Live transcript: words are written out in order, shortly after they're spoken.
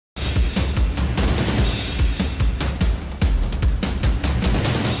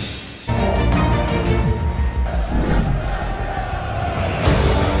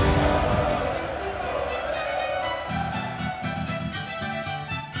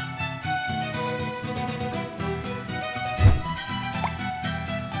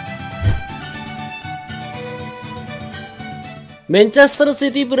Manchester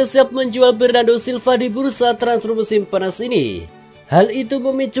City bersiap menjual Bernardo Silva di bursa transfer musim panas ini. Hal itu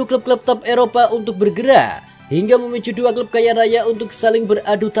memicu klub-klub top Eropa untuk bergerak, hingga memicu dua klub kaya raya untuk saling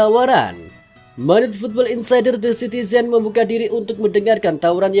beradu tawaran. Menurut Football Insider, The Citizen membuka diri untuk mendengarkan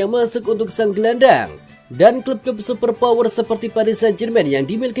tawaran yang masuk untuk sang gelandang. Dan klub-klub superpower seperti Paris Saint-Germain yang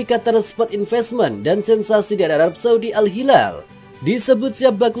dimiliki Qatar Sport Investment dan sensasi dari Arab Saudi Al-Hilal disebut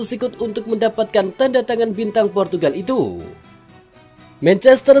siap baku sikut untuk mendapatkan tanda tangan bintang Portugal itu.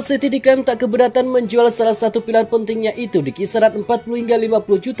 Manchester City diklaim tak keberatan menjual salah satu pilar pentingnya itu di kisaran 40 hingga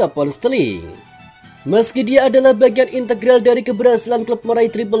 50 juta pound sterling. Meski dia adalah bagian integral dari keberhasilan klub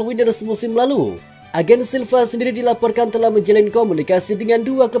meraih triple winners musim lalu, agen Silva sendiri dilaporkan telah menjalin komunikasi dengan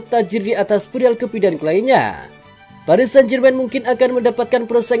dua klub tajir di atas perial kepidan lainnya. Paris Saint-Germain mungkin akan mendapatkan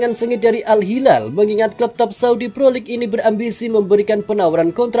persaingan sengit dari Al-Hilal, mengingat klub top Saudi Pro League ini berambisi memberikan penawaran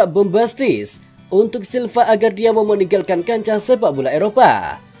kontrak bombastis untuk Silva agar dia mau meninggalkan kancah sepak bola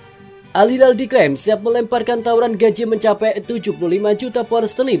Eropa. Al-Hilal diklaim siap melemparkan tawaran gaji mencapai 75 juta pound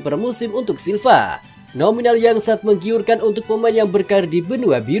sterling per musim untuk Silva, nominal yang sangat menggiurkan untuk pemain yang berkarir di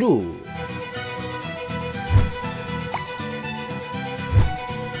benua biru.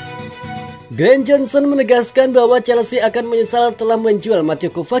 Glenn Johnson menegaskan bahwa Chelsea akan menyesal telah menjual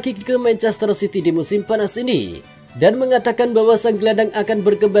Kovacic ke Manchester City di musim panas ini, dan mengatakan bahwa sang gelandang akan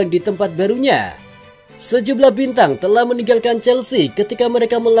berkembang di tempat barunya. Sejumlah bintang telah meninggalkan Chelsea ketika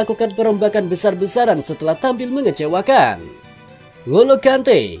mereka melakukan perombakan besar-besaran setelah tampil mengecewakan. N'Golo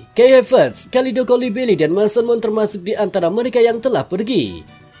Kante, Kai Havertz, Kalidou Koulibaly, dan Mason Mount termasuk di antara mereka yang telah pergi.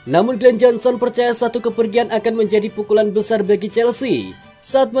 Namun Glenn Johnson percaya satu kepergian akan menjadi pukulan besar bagi Chelsea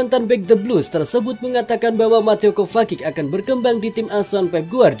saat mantan bek The Blues tersebut mengatakan bahwa Kovacic akan berkembang di tim asuhan Pep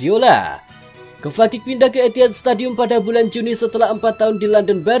Guardiola. Kovacic pindah ke Etihad Stadium pada bulan Juni setelah 4 tahun di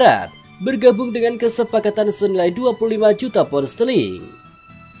London Barat, bergabung dengan kesepakatan senilai 25 juta pound sterling.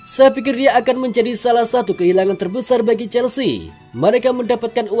 Saya pikir dia akan menjadi salah satu kehilangan terbesar bagi Chelsea. Mereka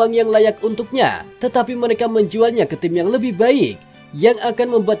mendapatkan uang yang layak untuknya, tetapi mereka menjualnya ke tim yang lebih baik, yang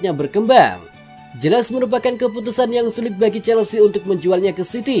akan membuatnya berkembang. Jelas merupakan keputusan yang sulit bagi Chelsea untuk menjualnya ke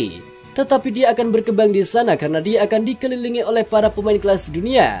City, tetapi dia akan berkembang di sana karena dia akan dikelilingi oleh para pemain kelas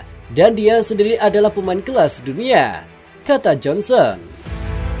dunia, dan dia sendiri adalah pemain kelas dunia, kata Johnson.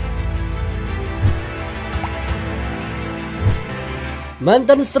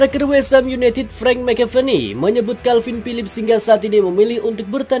 Mantan striker West Ham United Frank McAvenny menyebut Calvin Phillips hingga saat ini memilih untuk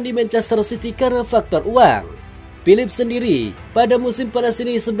bertahan di Manchester City karena faktor uang. Phillips sendiri pada musim panas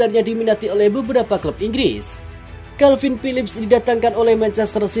ini sebenarnya diminati oleh beberapa klub Inggris. Calvin Phillips didatangkan oleh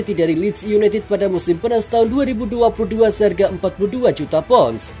Manchester City dari Leeds United pada musim panas tahun 2022 seharga 42 juta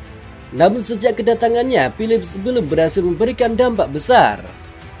pounds. Namun sejak kedatangannya, Phillips belum berhasil memberikan dampak besar.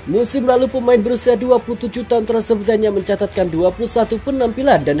 Musim lalu pemain berusia 27 tahun tersebut hanya mencatatkan 21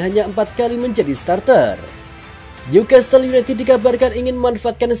 penampilan dan hanya 4 kali menjadi starter. Newcastle United dikabarkan ingin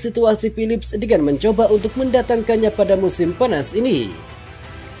memanfaatkan situasi Phillips dengan mencoba untuk mendatangkannya pada musim panas ini.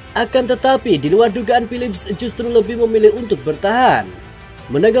 Akan tetapi, di luar dugaan Phillips justru lebih memilih untuk bertahan.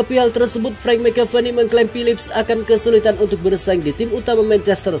 Menanggapi hal tersebut, Frank McAvenny mengklaim Phillips akan kesulitan untuk bersaing di tim utama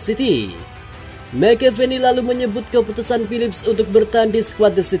Manchester City. McAvenny lalu menyebut keputusan Phillips untuk bertahan di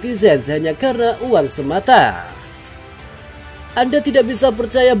skuad The Citizens hanya karena uang semata. Anda tidak bisa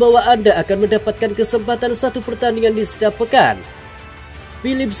percaya bahwa Anda akan mendapatkan kesempatan satu pertandingan di setiap pekan.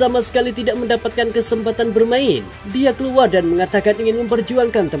 Phillips sama sekali tidak mendapatkan kesempatan bermain. Dia keluar dan mengatakan ingin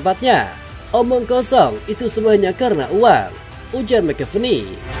memperjuangkan tempatnya. Omong kosong, itu semuanya karena uang, ujar McAvenny.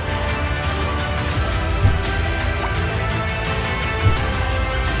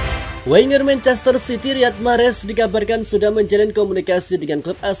 Winger Manchester City Mahrez dikabarkan sudah menjalin komunikasi dengan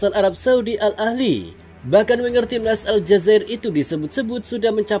klub asal Arab Saudi Al-Ahli. Bahkan winger timnas Aljazair itu disebut-sebut sudah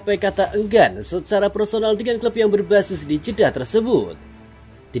mencapai kata enggan secara personal dengan klub yang berbasis di Jeddah tersebut.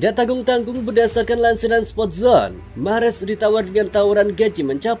 Tidak tanggung-tanggung berdasarkan lansiran Sport Zone, Mahrez ditawar dengan tawaran gaji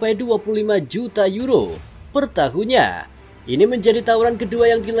mencapai 25 juta euro per tahunnya. Ini menjadi tawaran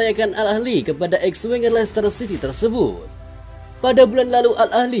kedua yang dilayangkan Al-Ahli kepada ex-winger Leicester City tersebut. Pada bulan lalu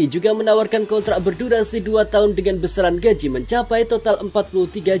Al-Ahli juga menawarkan kontrak berdurasi 2 tahun dengan besaran gaji mencapai total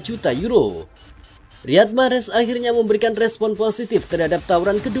 43 juta euro. Mahrez akhirnya memberikan respon positif terhadap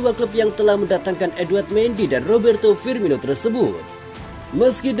tawaran kedua klub yang telah mendatangkan B.Mandy dan Roberto Firmino tersebut.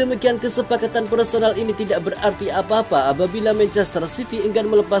 Meski demikian, kesepakatan personal ini tidak berarti apa-apa apabila Manchester City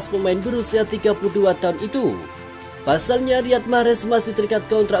enggan melepas pemain berusia 32 tahun itu. Pasalnya, Mahrez masih terikat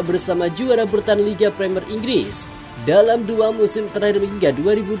kontrak bersama juara bertahan Liga Premier Inggris dalam 2 musim terakhir hingga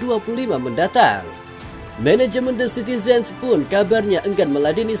 2025 mendatang. Manajemen The Citizens pun kabarnya enggan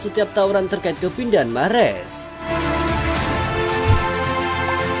meladeni setiap tawaran terkait kepindahan Mahrez.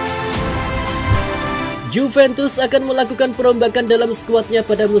 Juventus akan melakukan perombakan dalam skuadnya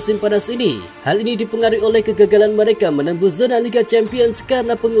pada musim panas ini. Hal ini dipengaruhi oleh kegagalan mereka menembus zona Liga Champions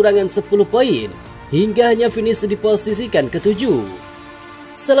karena pengurangan 10 poin, hingga hanya finish diposisikan ke-7.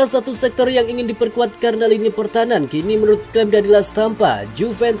 Salah satu sektor yang ingin diperkuat karena lini pertahanan kini menurut klaim dari Las Tampa,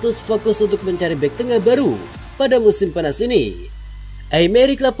 Juventus fokus untuk mencari bek tengah baru pada musim panas ini.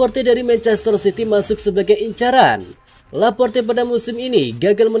 Aymeric Laporte dari Manchester City masuk sebagai incaran. Laporte pada musim ini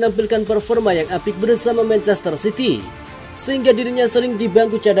gagal menampilkan performa yang apik bersama Manchester City, sehingga dirinya sering di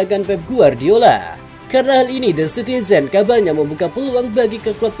bangku cadangan Pep Guardiola. Karena hal ini, The Citizen kabarnya membuka peluang bagi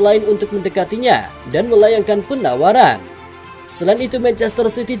klub lain untuk mendekatinya dan melayangkan penawaran. Selain itu, Manchester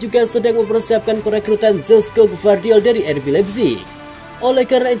City juga sedang mempersiapkan perekrutan Josko Gvardiol dari RB Leipzig. Oleh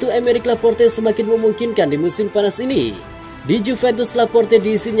karena itu, Aymeric Laporte semakin memungkinkan di musim panas ini. Di Juventus, Laporte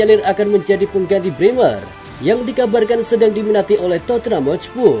disinyalir akan menjadi pengganti Bremer yang dikabarkan sedang diminati oleh Tottenham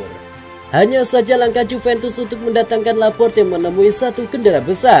Hotspur. Hanya saja langkah Juventus untuk mendatangkan Laporte menemui satu kendala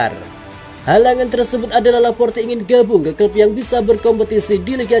besar. Halangan tersebut adalah Laporte ingin gabung ke klub yang bisa berkompetisi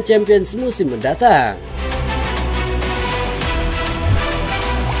di Liga Champions musim mendatang.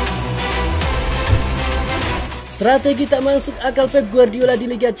 Strategi tak masuk akal Pep Guardiola di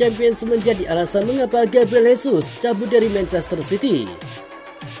Liga Champions menjadi alasan mengapa Gabriel Jesus cabut dari Manchester City.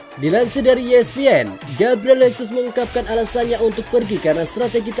 Dilansir dari ESPN, Gabriel Jesus mengungkapkan alasannya untuk pergi karena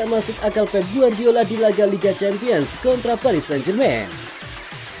strategi tak masuk akal Pep Guardiola di laga Liga Champions kontra Paris Saint-Germain.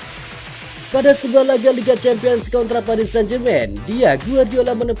 Pada sebuah laga Liga Champions kontra Paris Saint-Germain,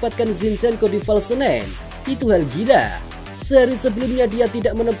 Guardiola menempatkan Zinchenko di false 9. Itu hal gila. Sehari sebelumnya dia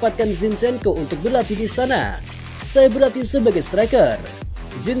tidak menempatkan Zinchenko untuk berlatih di sana. Saya berlatih sebagai striker.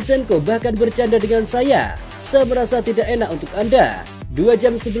 Zinchenko bahkan bercanda dengan saya merasa tidak enak untuk Anda. 2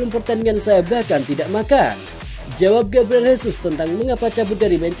 jam sebelum pertandingan saya bahkan tidak makan. Jawab Gabriel Jesus tentang mengapa cabut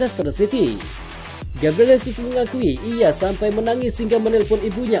dari Manchester City. Gabriel Jesus mengakui ia sampai menangis hingga menelpon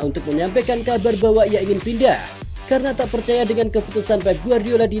ibunya untuk menyampaikan kabar bahwa ia ingin pindah karena tak percaya dengan keputusan Pep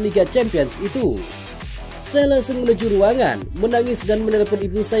Guardiola di Liga Champions itu. Saya langsung menuju ruangan, menangis dan menelpon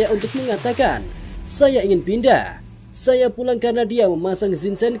ibu saya untuk mengatakan, saya ingin pindah. Saya pulang karena dia memasang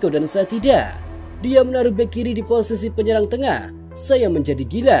Zinchenko dan saya tidak. Dia menaruh bek kiri di posisi penyerang tengah. Saya menjadi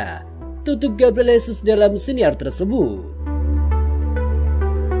gila. Tutup Gabriel Jesus dalam siniar tersebut.